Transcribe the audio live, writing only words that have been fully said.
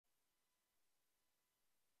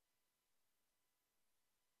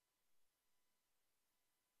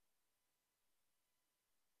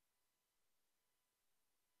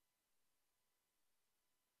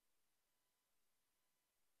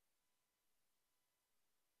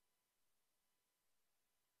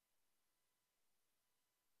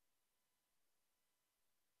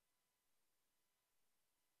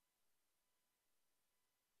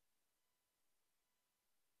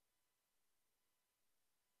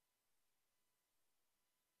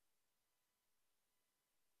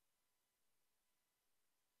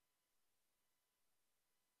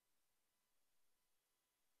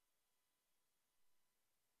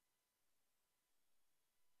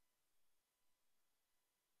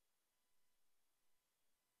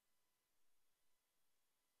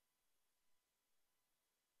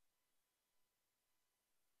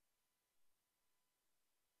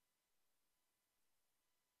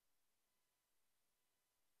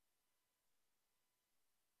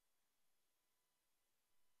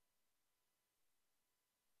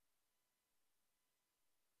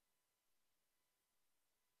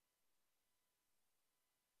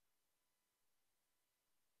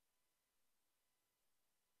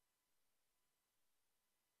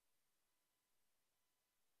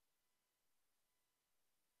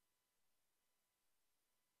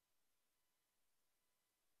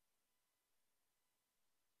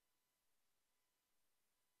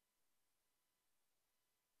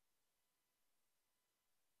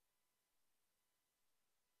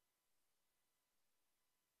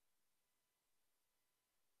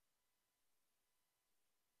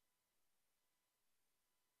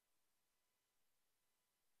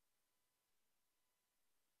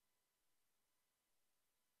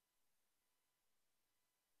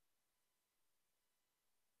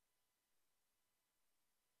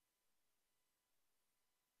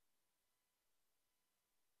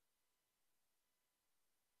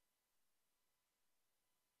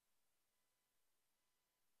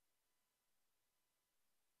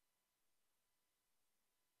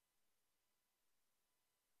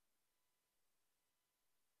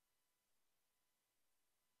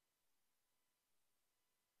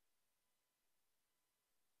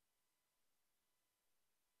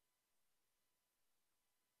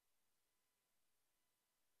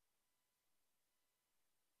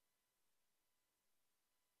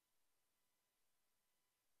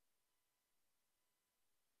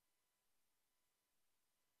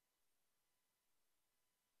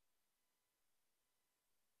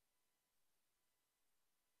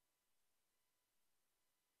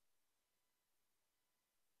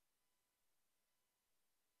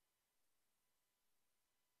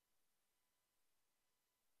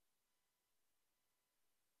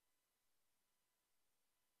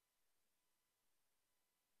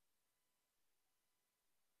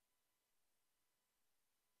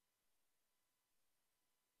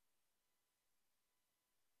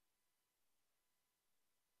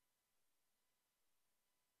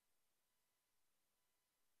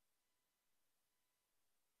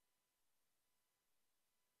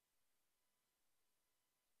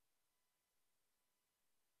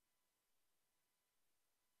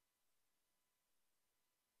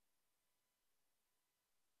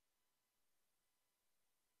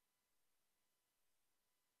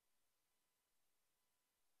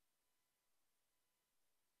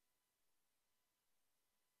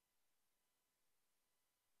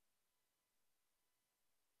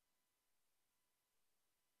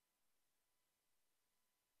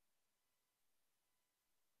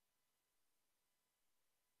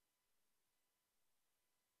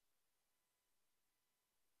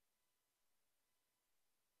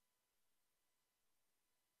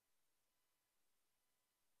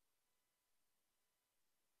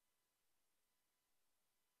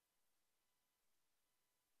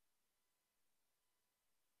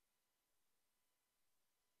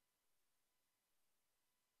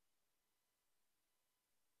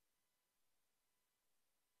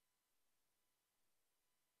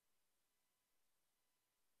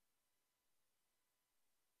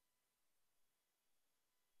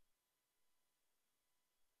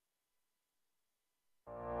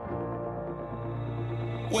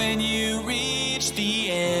When you reach the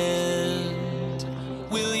end,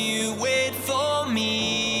 will you wait for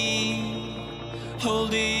me?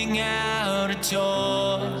 Holding out a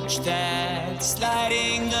torch that's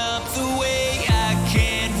lighting up the way. I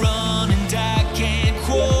can't run and I can't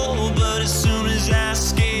crawl, but as soon as I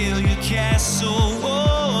scale your castle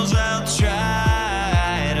walls, I'll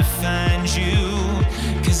try to find you.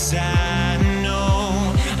 'Cause I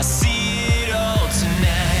know I see it all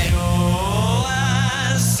tonight. Oh,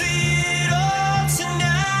 I see it all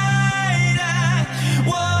tonight. I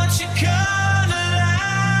watch you come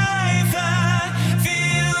alive. I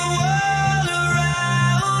feel the world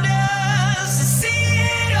around us. I see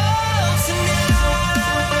it all tonight.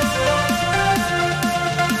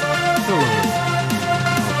 Hello,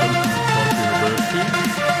 welcome to Parkade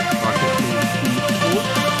University, Parkade Esports. We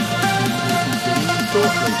will be beginning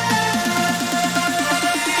shortly.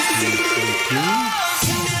 Please stay tuned.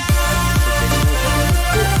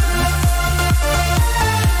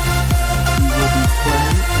 We will be playing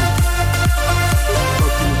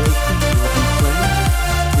Parkade University will be playing in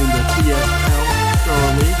the CSL Star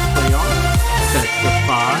League playoffs, best of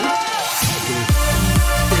 5 with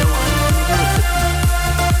Carolina University.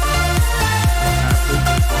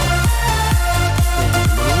 Athletes are Danny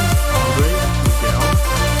Malone, Andre, Miguel,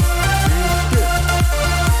 and Chris.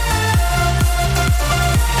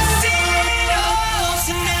 See it all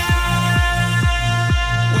tonight.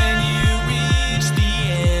 When you reach the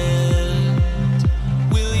end,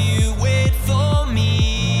 will you wait for me?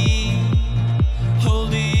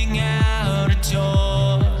 Holding out a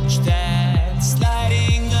torch that's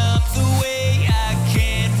lighting up the way. I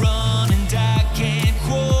can't run and I can't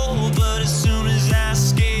crawl, but as soon as I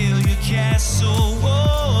scale your castle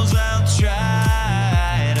walls, I'll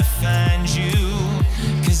try to find you.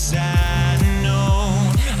 'Cause I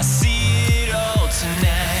know I see it all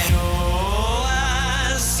tonight. Oh,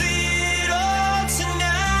 I see it all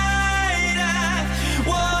tonight. I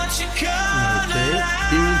watch you come Okay,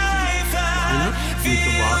 alive. here's the lineup with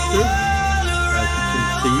the roster. As you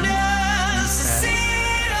can see, we have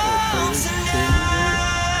all players standing there,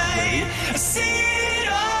 ready and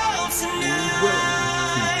willing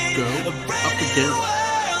to go up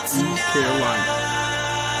against East Carolina.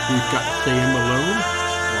 We've got Sam Malone,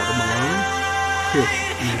 Walter Malone, Chris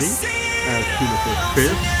Eading as Tunifer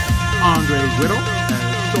Chris, Andre Whittle as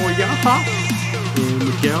Soyaha, and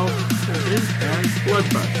Miguel Hogan as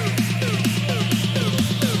Bloodbust.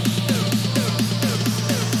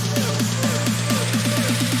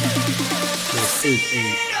 This is a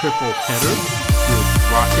triple header with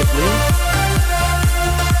Rocket League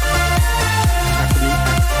happening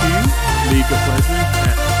at 2, League of Legends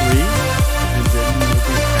at 3, and then we'll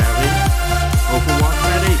be having Overwatch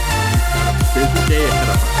at 8. We've got a busy day ahead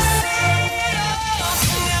of us.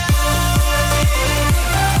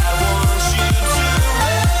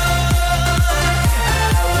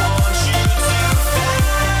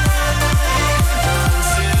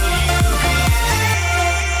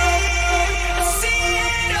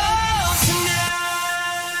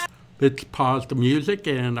 Let's pause the music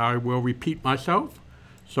and I will repeat myself.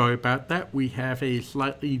 Sorry about that. We have a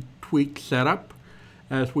slightly tweaked setup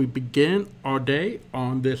as we begin our day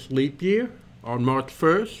on this leap year, on March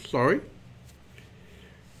 1st,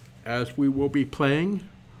 as we will be playing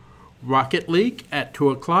Rocket League at 2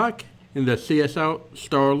 o'clock in the CSL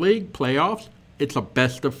Star League playoffs. It's a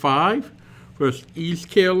best of 5 versus East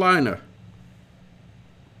Carolina.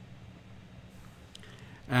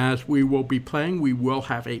 As we will be playing, we will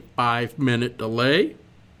have a 5-minute delay.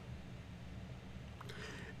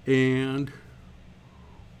 And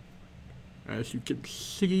as you can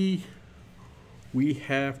see, we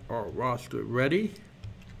have our roster ready.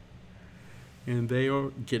 And they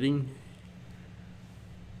are getting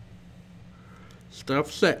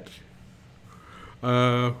stuff set.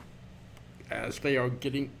 As they are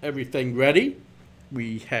getting everything ready,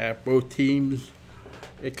 we have both teams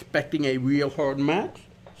expecting a real hard match.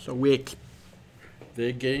 So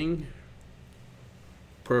they're getting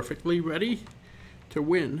perfectly ready to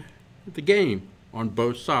win the game on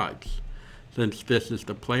both sides. Since this is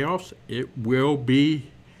the playoffs, it will be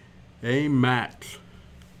a match.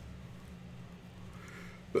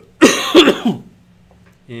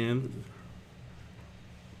 And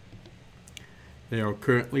they are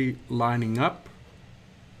currently lining up.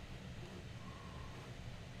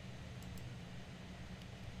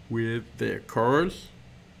 With their cars.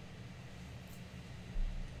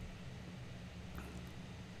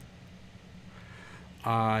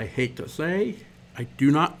 I hate to say, I do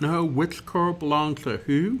not know which car belongs to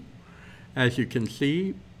who, as you can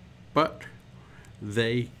see, but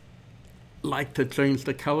they like to change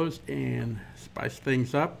the colors and spice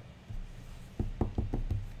things up.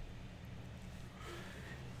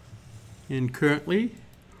 And currently,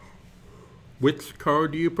 which color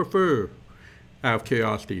do you prefer? Out of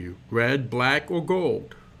curiosity, red, black, or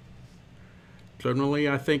gold? Generally,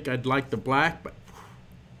 I think I'd like the black, but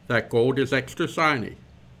that gold is extra shiny.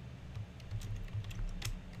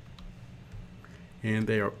 And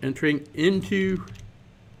they are entering into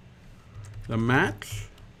the match.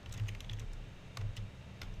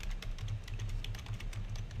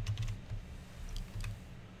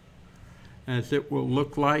 As it will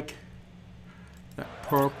look like that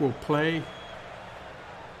Park will play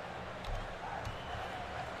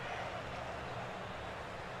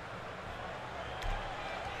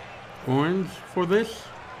orange for this.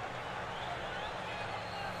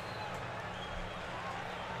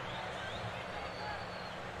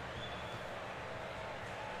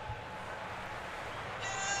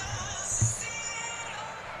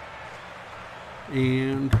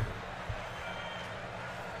 And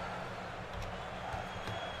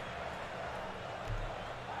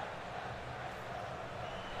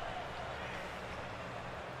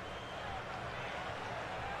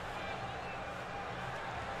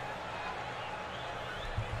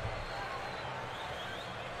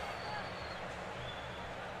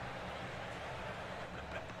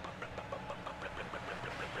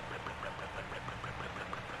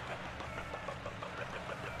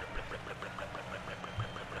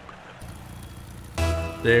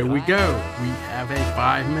there we go. We have a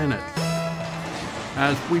 5 minutes.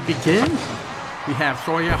 As we begin, we have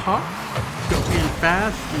Sawyer Hawk go in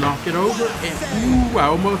fast, knock it over, and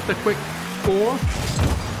almost a quick score.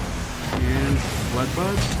 And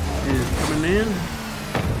Bloodbud is coming in.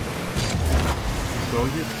 Go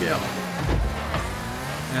his skill.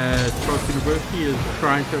 As Park University is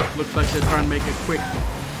trying to, looks like they're trying to make a quick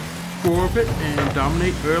score of it and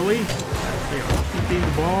dominate early. They are keeping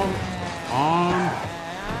the ball on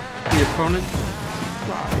the opponent's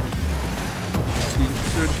side.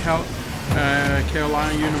 Eastern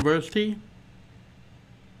Carolina University.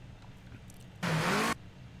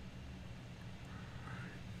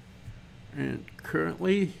 And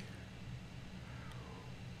currently,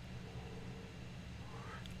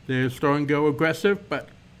 they're starting to go aggressive, but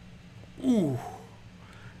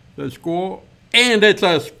the score, and it's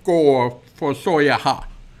a score for Sawyer Ha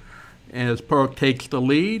as Park takes the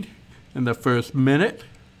lead in the first minute.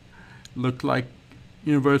 Looked like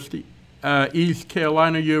East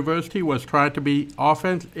Carolina University was trying to be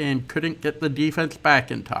offense and couldn't get the defense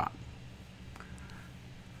back in time.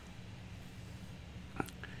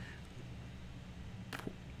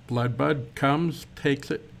 Bloodbud comes,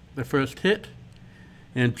 takes it, the first hit,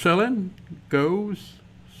 and Chillin goes,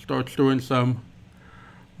 starts doing some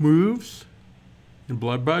moves, and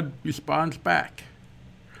Bloodbud responds back,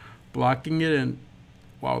 blocking it, and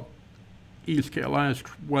while East Carolina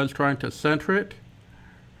was trying to center it,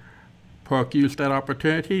 Park used that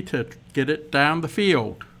opportunity to get it down the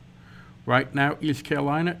field. Right now, East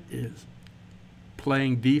Carolina is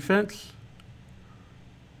playing defense,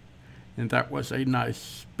 and that was a nice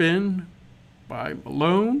spin by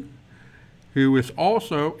Malone, who is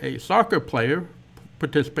also a soccer player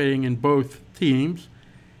participating in both teams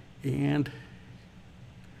and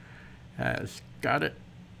has got it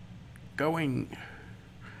going.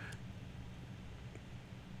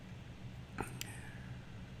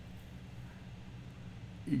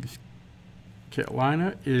 East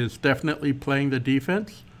Carolina is definitely playing the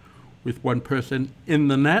defense with one person in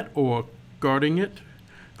the net or guarding it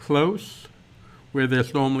close, where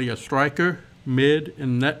there's normally a striker, mid,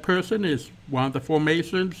 and net person is one of the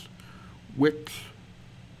formations, which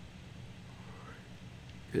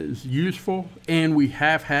is useful. And we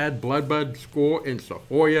have had Bloodbud score, and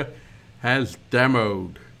Sahoya has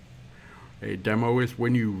demoed. A demo is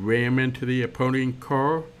when you ram into the opposing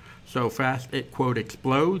car so fast it, quote,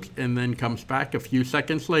 explodes and then comes back a few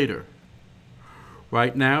seconds later.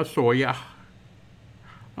 Right now, Sawyer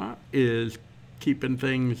is keeping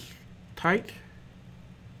things tight.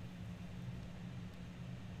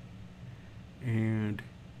 And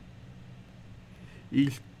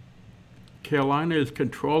East Carolina is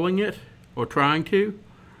controlling it, or trying to.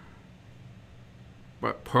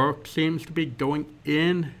 But Park seems to be going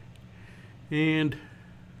in and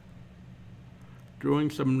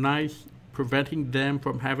doing some nice, preventing them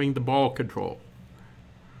from having the ball control.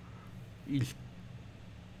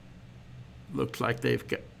 Looks like they've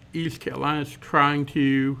got East Carolina's trying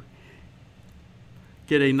to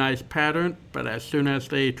get a nice pattern, but as soon as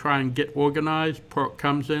they try and get organized, Park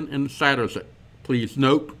comes in and shatters it. Please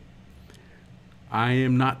note, I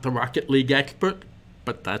am not the Rocket League expert,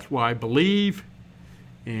 but that's why I believe,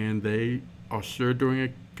 and they are sure doing a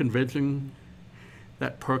convincing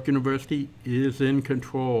that Park University is in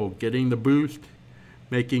control, getting the boost,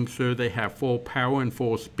 making sure they have full power and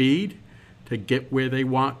full speed to get where they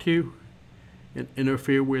want to and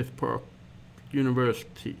interfere with Park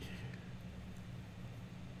University.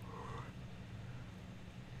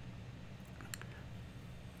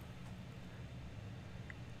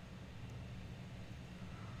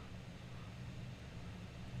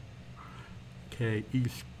 Okay,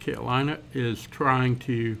 East Carolina is trying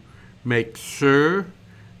to make sure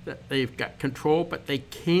that they've got control, but they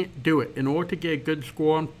can't do it. In order to get a good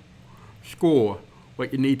score,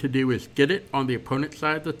 what you need to do is get it on the opponent's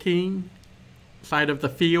side of the team, side of the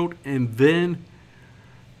field, and then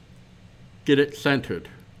get it centered.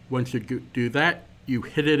 Once you do that, you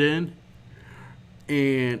hit it in,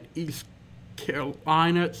 and East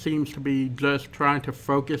Carolina seems to be just trying to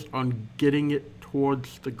focus on getting it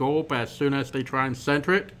towards the goal, but as soon as they try and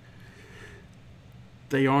center it,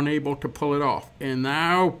 they aren't able to pull it off. And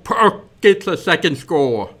now Park gets a second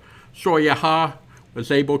score. Soyaha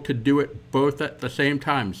was able to do it both at the same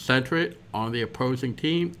time, center it on the opposing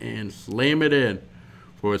team and slam it in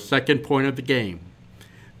for a second point of the game.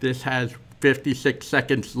 This has 56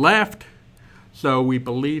 seconds left, so we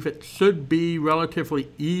believe it should be relatively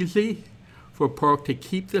easy for Park to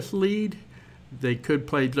keep this lead. They could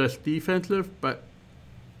play just defensive, but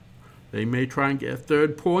they may try and get a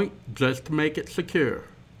third point just to make it secure.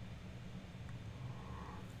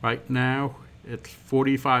 Right now, it's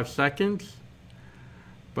 45 seconds,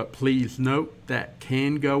 but please note that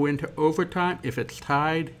can go into overtime if it's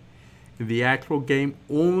tied. The actual game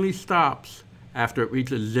only stops after it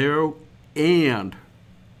reaches 0 and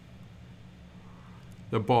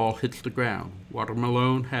the ball hits the ground.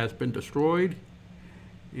 Watermelon has been destroyed,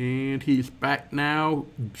 and he's back now,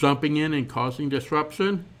 jumping in and causing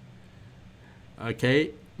disruption.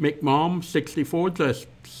 Okay, McMom, 64, just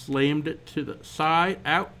slammed it to the side,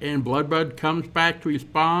 out, and Bloodbud comes back to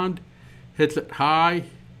respond, hits it high,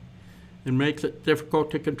 and makes it difficult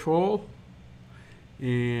to control.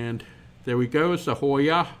 And there we go,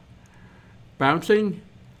 Sahoya bouncing,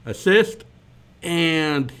 assist,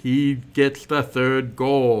 and he gets the third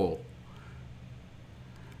goal.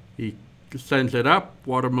 He sends it up,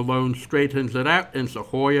 Watermelon straightens it out, and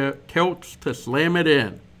Sahoya tilts to slam it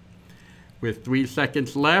in. With 3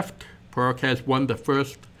 seconds left, Park has won the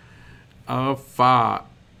first of 5.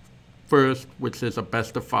 First, which is a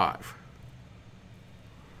best of 5.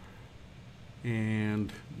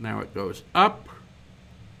 And now it goes up.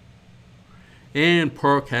 And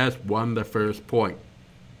Park has won the first point.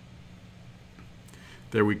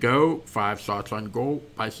 There we go. 5 shots on goal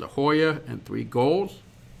by Sahoya and 3 goals.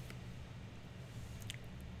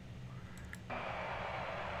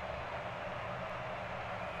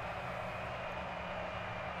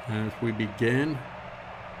 As we begin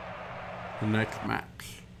the next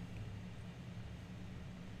match.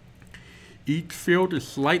 Each field is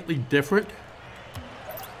slightly different,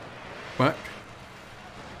 but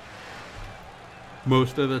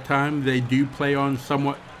most of the time they do play on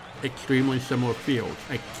somewhat extremely similar fields.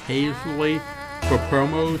 Occasionally, for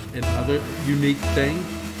promos and other unique things,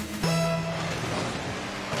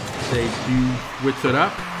 they do switch it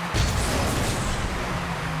up.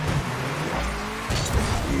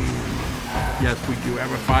 Yes, we do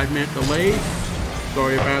have a 5-minute delay.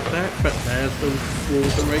 Sorry about that, but that's the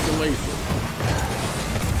rules and regulations.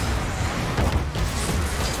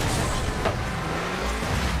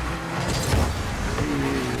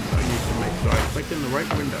 And I need to make sure I click in the right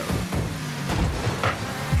window.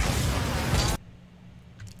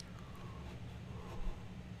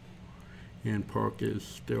 And Park is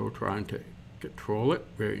still trying to control it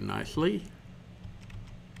very nicely.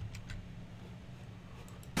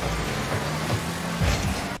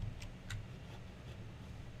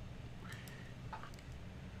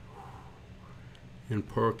 And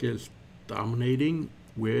Park is dominating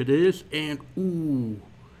where it is, and ooh,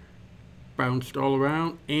 bounced all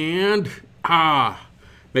around, and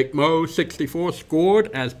McMo 64 scored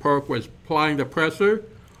as Park was applying the pressure.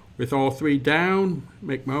 With all 3 down,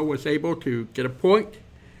 McMo was able to get a point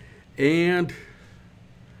and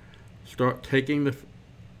start taking the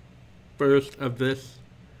first of this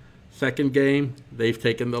second game. They've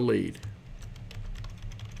taken the lead.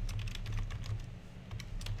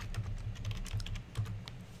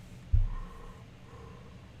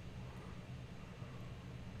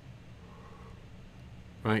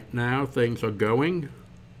 Right now, things are going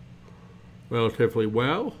relatively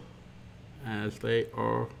well as they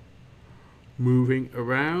are moving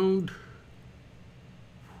around.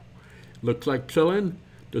 Looks like chillin'.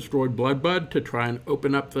 destroyed Bloodbud to try and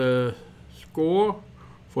open up the score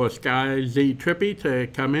for Sky Z Trippy to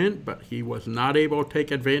come in, but he was not able to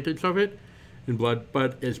take advantage of it. And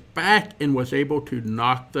Bloodbud is back and was able to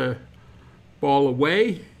knock the ball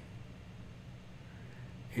away.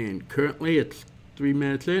 And currently it's 3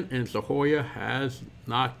 minutes in, and Zahoya has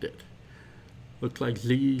knocked it. Looks like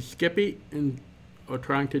Z Skippy are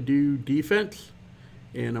trying to do defense,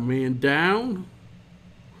 and a man down.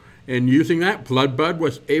 And using that, Bloodbud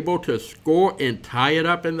was able to score and tie it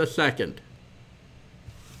up in the second.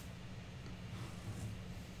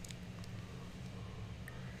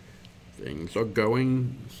 Things are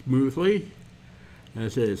going smoothly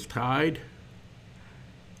as it is tied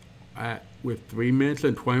with 3 minutes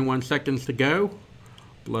and 21 seconds to go.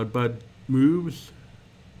 Bloodbud moves,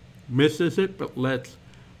 misses it, but lets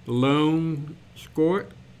Malone score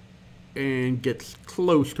it and gets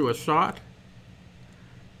close to a shot.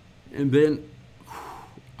 And then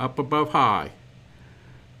up above high.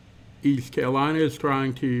 East Carolina is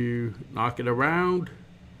trying to knock it around.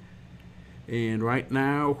 And right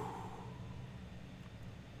now,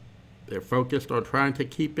 they're focused on trying to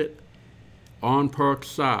keep it on Park's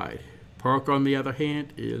side. Park, on the other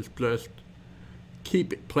hand, is just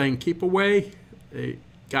playing keep away. They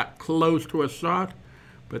got close to a shot,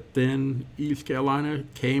 but then East Carolina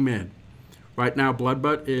came in. Right now,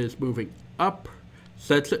 Bloodbud is moving up,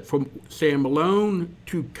 sets it from Sam Malone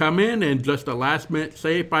to come in, and just a last-minute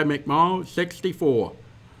save by McMahon, 64,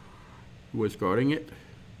 who was guarding it.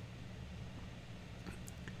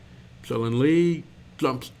 Jalen Lee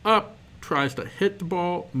jumps up, tries to hit the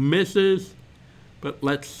ball, misses, but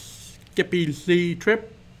lets Skippy Z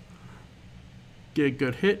trip. Get a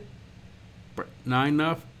good hit, but not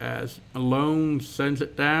enough as Malone sends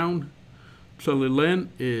it down. Sully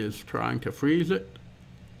Lynn is trying to freeze it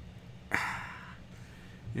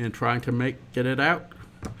and trying to get it out.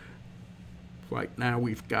 Right now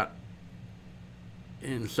we've got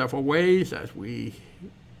in several ways as we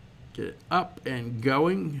get it up and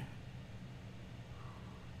going.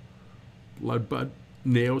 Bloodbud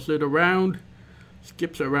nails it around,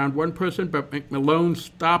 skips around one person, but McMalone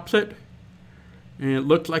stops it. And it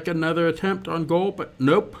looks like another attempt on goal, but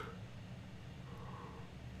nope.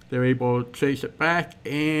 They're able to chase it back,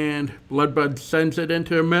 and Bloodbud sends it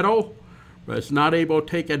into the middle, but it's not able to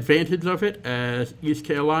take advantage of it as East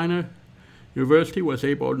Carolina University was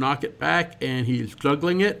able to knock it back, and he's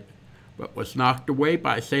juggling it, but was knocked away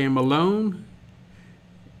by Sam Malone.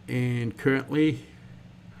 And currently,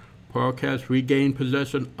 Park has regained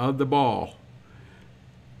possession of the ball.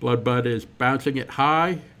 Bloodbud is bouncing it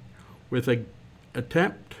high with an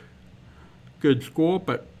attempt. Good score,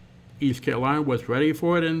 but East Carolina was ready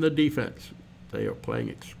for it in the defense. They are playing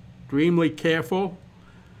extremely careful,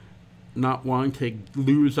 not wanting to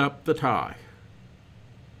lose up the tie.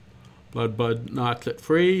 Bloodbud knocks it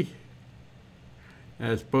free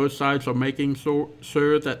as both sides are making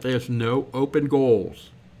sure that there's no open goals.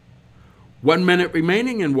 1 minute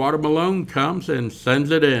remaining, and Water Malone comes and sends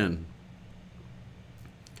it in.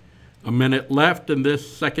 A minute left in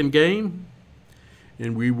this second game,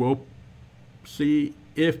 and we will see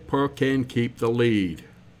if Park can keep the lead.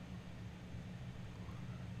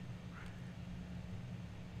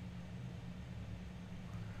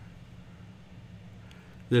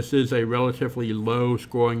 This is a relatively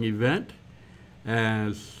low-scoring event,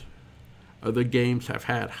 as other games have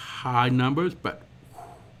had high numbers, but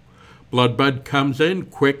Bloodbud comes in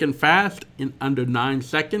quick and fast in under 9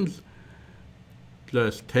 seconds.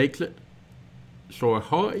 Just takes it.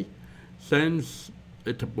 Soy sends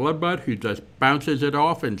it to Bloodbud, who just bounces it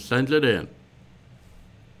off and sends it in.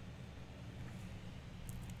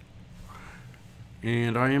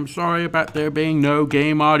 And I am sorry about there being no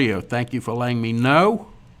game audio. Thank you for letting me know.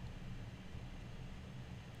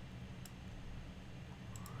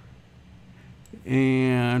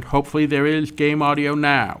 And hopefully there is game audio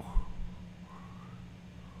now.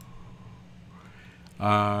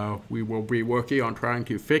 We will be working on trying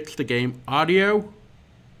to fix the game audio.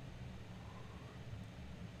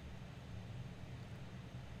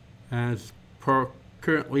 As Park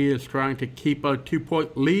currently is trying to keep a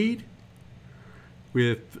 2-point lead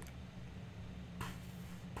with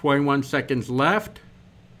 21 seconds left.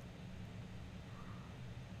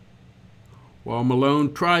 While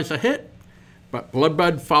Malone tries a hit, but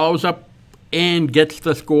Bloodbud follows up and gets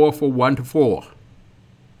the score for 1-4.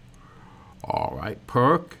 All right,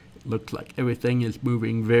 Park. Looks like everything is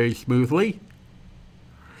moving very smoothly.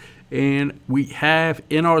 And we have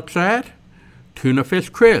in our chat Tuna Fish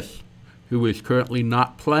Chris, who is currently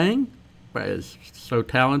not playing, but is so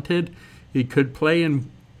talented he could play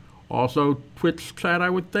in also Twitch chat,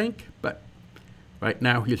 I would think. But Right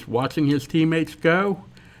now he's watching his teammates go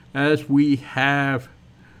as we have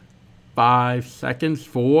 5 seconds.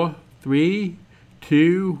 4, 3,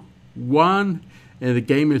 2, 1. And the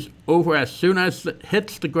game is over as soon as it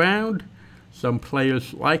hits the ground. Some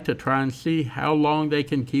players like to try and see how long they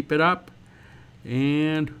can keep it up.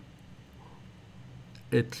 And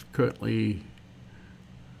it's currently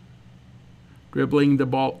dribbling the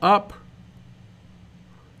ball up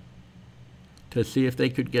to see if they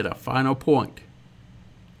could get a final point.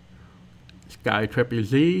 Sky Triple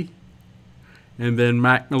Z. And then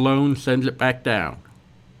Mac Malone sends it back down.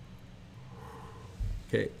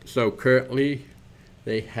 Okay, so currently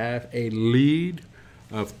they have a lead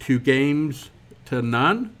of 2 games to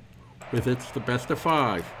none, with it's the best of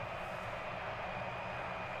 5.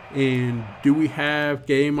 And do we have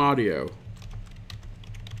game audio?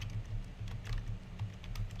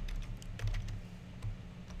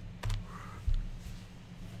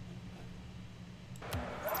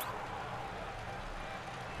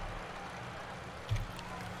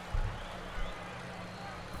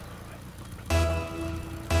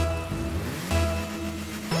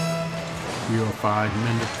 We are 5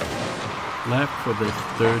 minutes left for this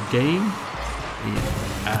 3rd game. And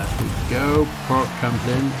as we go, Park comes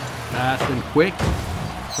in fast and quick,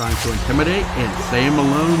 trying to intimidate, and Sam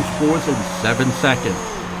Malone scores in 7 seconds.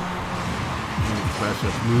 An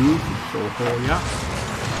impressive move from Sohoya.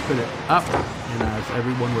 Put it up, and as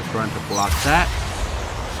everyone was trying to block that,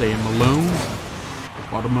 Sam Malone,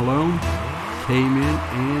 Water Malone, came in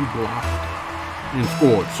and blocked and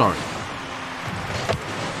scored. Sorry.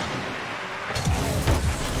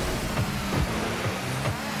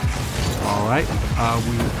 Alright,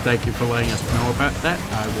 we thank you for letting us know about that.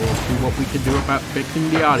 I will see what we can do about fixing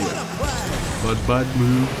the audio. Bud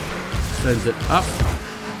move, sends it up,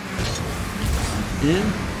 in,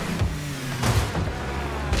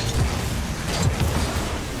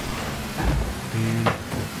 and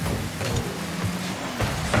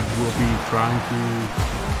we'll be trying to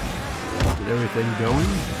get everything going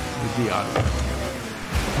with the audio.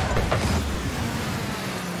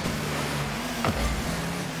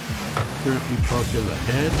 Currently Park is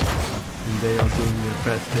ahead, and they are doing their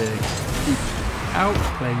best to keep out,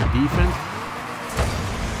 playing defense.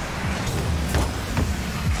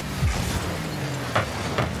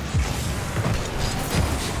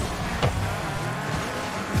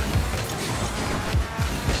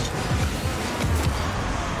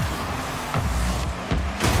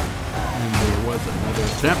 And there was another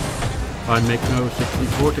attempt by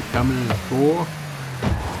Mikno64 to come in and score.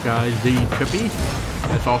 Sky Z Trippy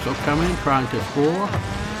is also coming, trying to score,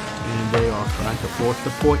 and they are trying to force the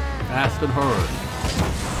point fast and hard.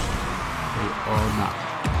 They are not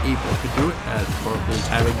able to do it as Park is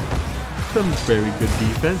having some very good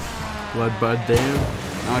defense. Bud there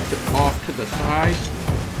knocked it off to the side,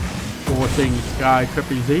 forcing Sky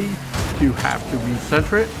Triple Z to have to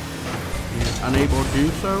recenter it, and unable to do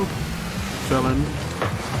so. Chillin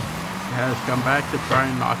has come back to try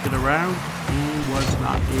and knock it around and was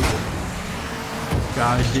not able.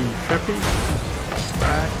 Sky Z Trippy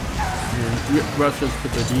back and rushes to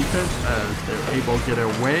the defense as they're able to get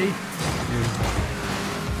away. And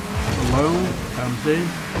Malone comes in.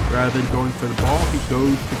 Rather than going for the ball, he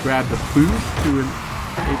goes to grab the boost to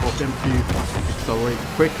enable him to accelerate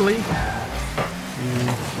quickly.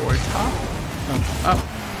 And Troy Top comes up,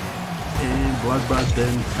 and Bud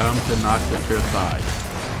then comes and knocks it to the side.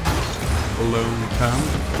 Malone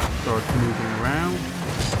comes, starts moving around,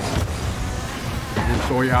 and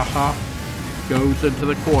Soyaha goes into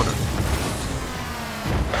the corner.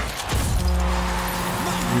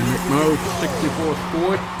 And Mikmo64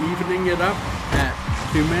 scored, evening it up at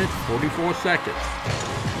 2 minutes 44 seconds.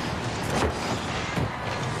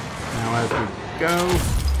 Now as we go,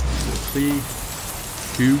 we'll see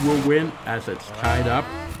who will win as it's tied up.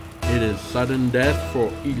 It is sudden death for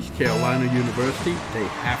East Carolina University. They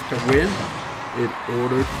have to win in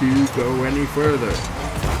order to go any further.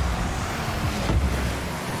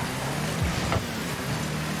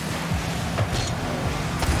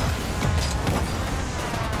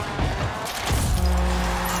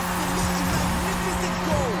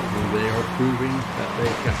 And they are proving that they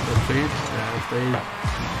got the chance as they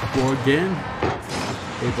score again.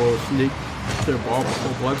 Able to sneak the ball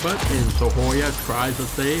before Bloodbutt, and Sohoya tries to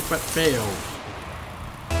save but fails.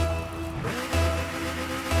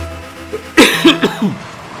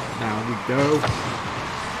 Now we go.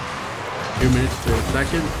 2 minutes to a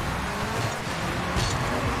second.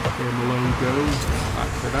 And Malone goes,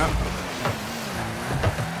 locks it up.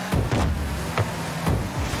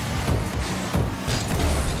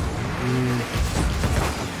 And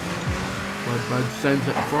Bloodbutt sends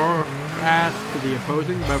it far. pass to the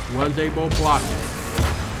opposing, but was able to block it.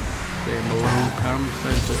 Then Malone comes,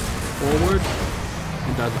 sends it forward,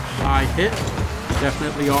 and does a high hit.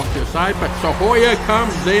 Definitely off to the side, but Sahoya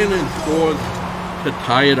comes in and scores to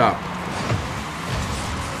tie it up.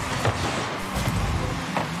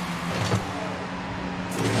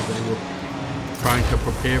 Yeah, they were trying to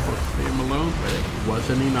prepare for Sam Malone, but it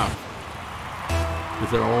wasn't enough.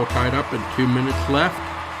 Is it all tied up and 2 minutes left?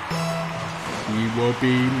 He will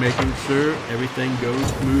be making sure everything goes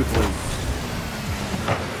smoothly.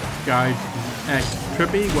 Guy X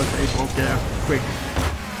Trippy was able to get a quick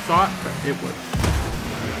shot, but it was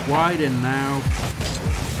wide, and now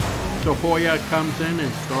Sahoya comes in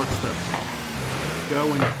and starts to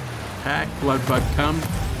go and attack. Bloodbud comes,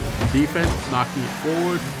 defense, knocking it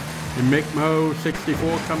forward, and Mikmo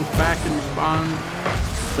 64 comes back and responds,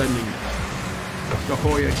 sending it.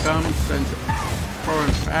 Sahoya comes, sends it far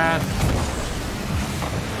and fast,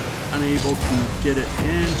 unable to get it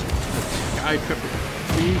in. The Sky Triple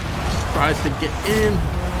C tries to get in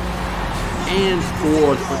and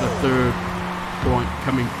scores for the third point,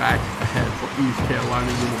 coming back ahead for East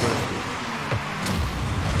Carolina University.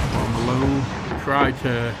 While Malone tried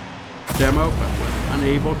to demo but was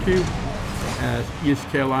unable to, as East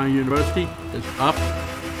Carolina University is up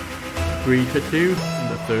 3-2 in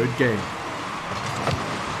the third game.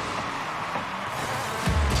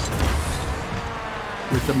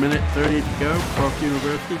 With a minute 30 to go, Park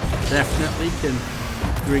University definitely can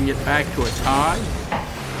bring it back to a tie,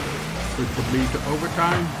 which would lead to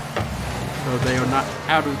overtime. So they are not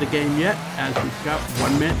out of the game yet, as we've got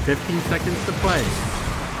 1 minute 15 seconds to play.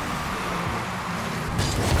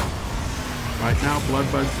 Right now,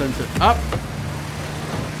 Bloodbud sends it up.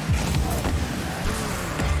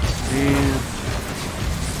 And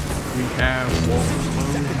we have Walton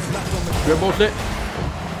Malone dribbles it.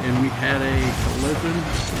 And we had a collision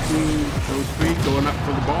between those three going up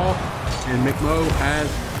for the ball. And Mikmo has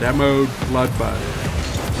demoed Bloodbud.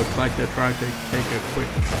 Looks like they're trying to take a quick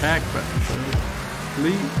attack, but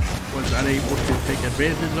Lee was unable to take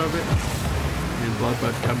advantage of it. And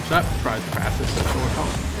Bloodbud comes up, tries to pass it to short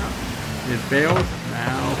home. It fails.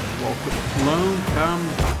 Now Walton Malone comes,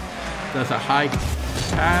 does a high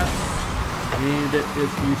pass, and it is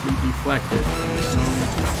easily deflected.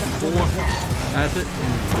 Has it,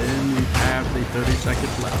 and then we have the 30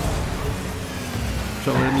 seconds left.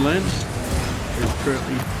 So Lin is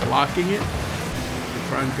currently blocking it. They're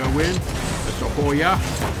trying to go in. Sahoya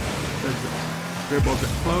dribbles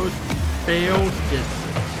it close, fails, gets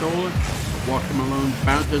stolen. Walker Malone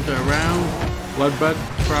bounces it around. Bloodbud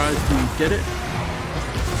tries to get it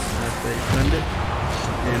as they send it.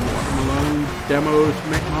 And Walker Malone demos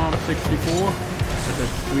McMahon 64.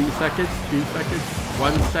 That's 3 seconds, 2 seconds,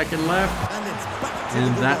 1 second left.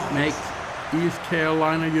 And that makes East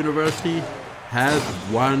Carolina University has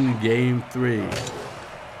won game 3.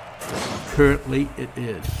 Currently it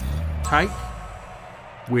is tight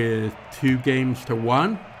with 2 games to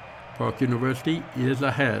 1. Park University is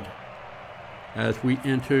ahead as we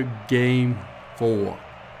enter game 4.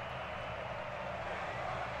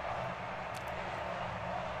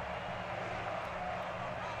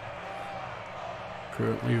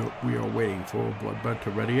 Currently we are waiting for Bloodbud to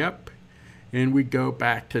ready up. And we go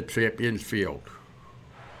back to Champions Field.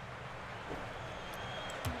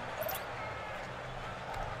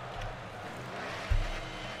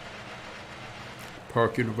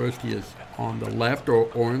 Park University is on the left or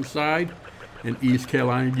orange side, and East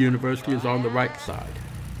Carolina University is on the right side.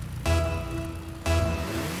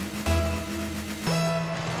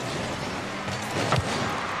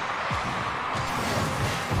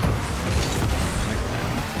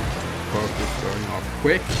 Park is starting off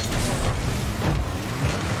quick.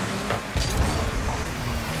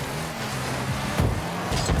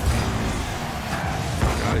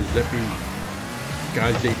 Zippy,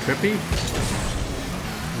 Guy Z Trippy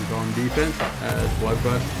is on defense as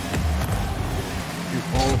Bloodbud.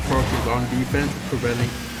 All Park is on defense, preventing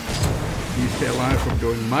East Carolina from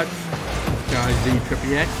doing much. Guy Z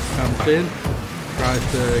Trippy X comes in, tries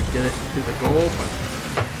to get it to the goal, but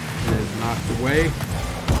it is knocked away.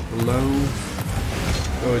 Malone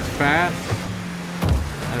goes fast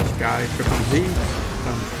as Guy Trippy Z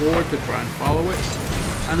comes forward to try and follow it.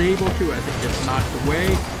 Unable to as it gets knocked away.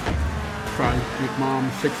 Big Mom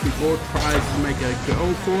 64 tries to make a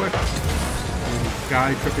go for it. And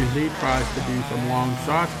Sky Triple Z tries to do some long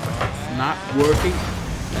shots, but it's not working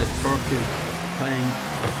as Park is playing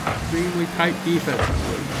extremely tight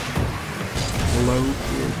defensively. Malone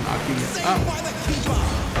is knocking it up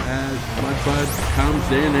as Bloodbud comes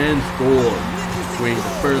in and scores, between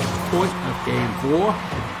the first point of game 4.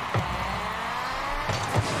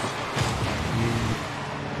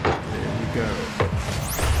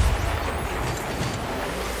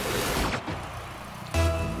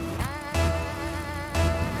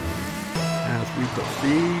 as we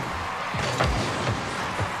proceed.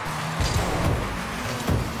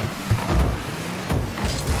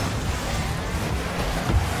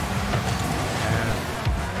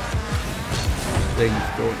 Things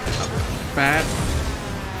going fast,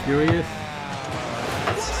 furious.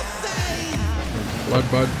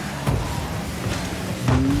 Bloodbud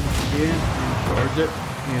moves in and charges it,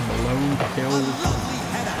 and Malone kills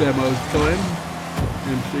Demo's Glenn.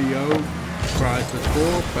 MCO tries to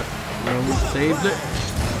score, but Malone saves it,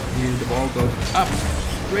 and the ball goes up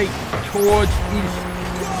straight towards East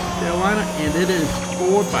Carolina, and it is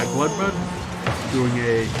scored by Bloodbud, doing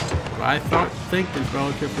a what I think is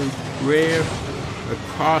relatively rare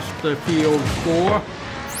across the field score.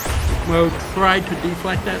 Mo tried to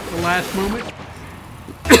deflect that at the last moment,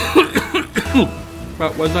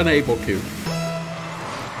 but was unable to.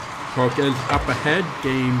 Parkade is up ahead,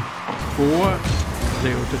 game 4,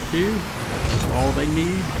 0-2. All they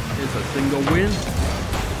need is a single win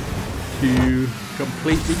to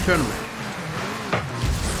complete the tournament.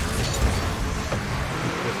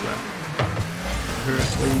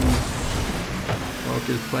 Currently,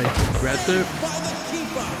 Parkade plays aggressive.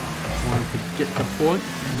 Want to get the point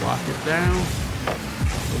and lock it down.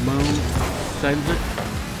 Malone sends it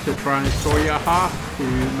to try and Soyaha to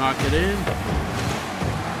knock it in.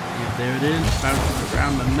 And there it is, bouncing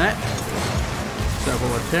around the net.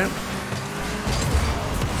 Several attempts.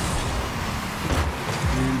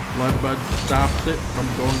 And Bloodbud stops it from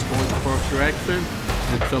going towards the first direction.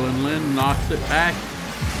 And Philin Lin knocks it back.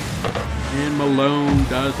 And Malone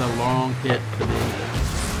does a long hit to the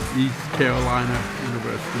East Carolina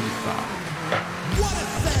University side. What a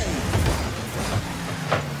save!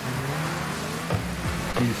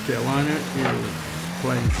 East Carolina is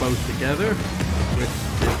playing close together, which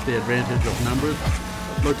is the advantage of numbers.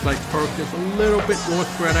 It looks like Perk is a little bit more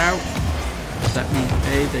spread out. That means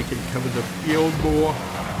A, they can cover the field more.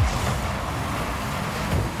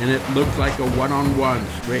 And it looks like a one-on-one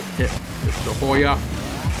straight hit to Sahoya.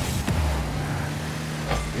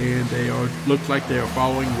 And they are looks like they are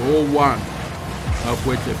following rule 1, of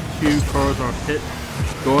which if 2 cars are hit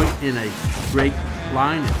going in a straight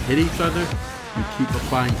line and hit each other, you keep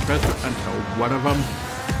applying pressure until one of them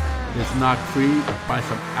is knocked free by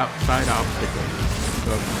some outside obstacle. So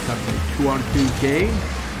it becomes a 2-on-2 game.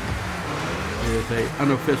 There is an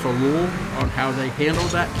unofficial rule on how they handle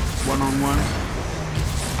that one-on-one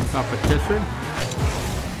competition.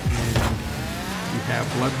 And you have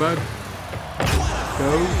Bloodbud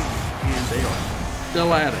goes, and they are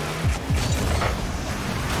still at it.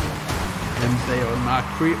 And they are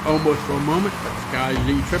knocked free almost for a moment, but Sky Z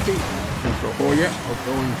Trippy and Sahoya are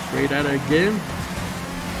going straight at it again.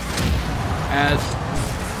 As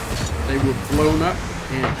they were blown up,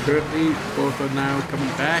 and currently both are now coming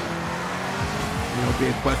back. It'll be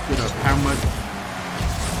a question of how much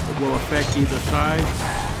it will affect either side,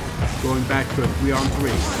 going back to a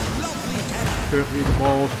 3-on-3. Currently the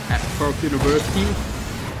ball's at Park University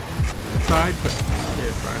side, but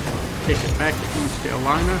they're trying to take it back to East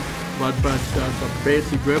Carolina. Bloodbud does some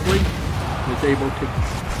fancy dribbling, is able to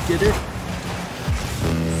get it,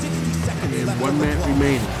 and 1 minute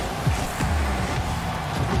remaining.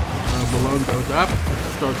 Malone goes up,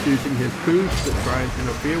 starts using his boost to try and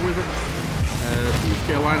interfere with it. East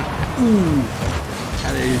Carolina,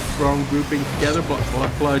 had a strong grouping together, but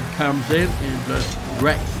Bloodbud comes in and just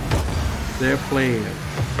wrecks their plan.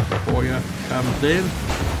 Sahoya comes in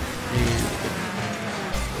and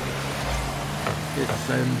hits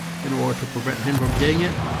them in order to prevent him from getting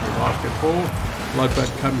it. They lost control.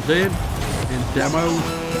 Bloodbud comes in and demos.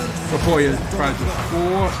 Sahoya tries to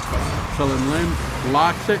score, but Philin Lin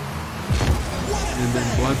blocks it. And then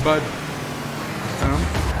Bloodbud comes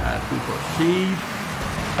as we proceed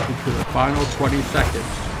into the final 20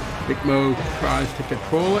 seconds. Big Mo tries to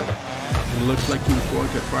control it. It looks like he's going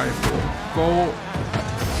to try for a goal.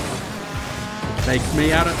 It takes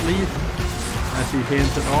me out at least as he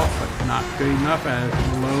hands it off, but not good enough as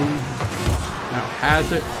Malone now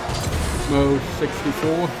has it. Mo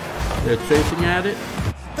 64. They're chasing at it.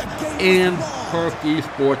 And Park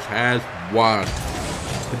Esports has won.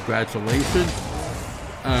 Congratulations.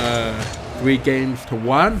 3 games to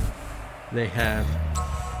 1. They have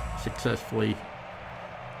successfully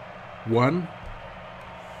won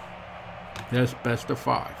this best of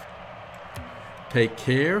 5. Take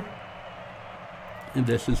care. And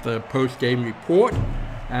this is the post-game report,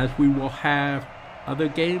 as we will have other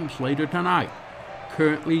games later tonight.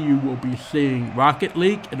 Currently, you will be seeing Rocket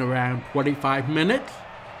League in around 25 minutes,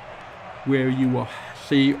 where you will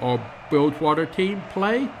see our Bilgewater team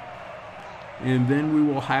play. And then we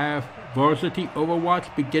will have Varsity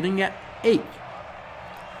Overwatch beginning at 8.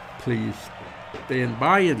 Please stand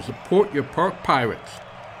by and support your Park Pirates.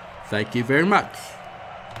 Thank you very much.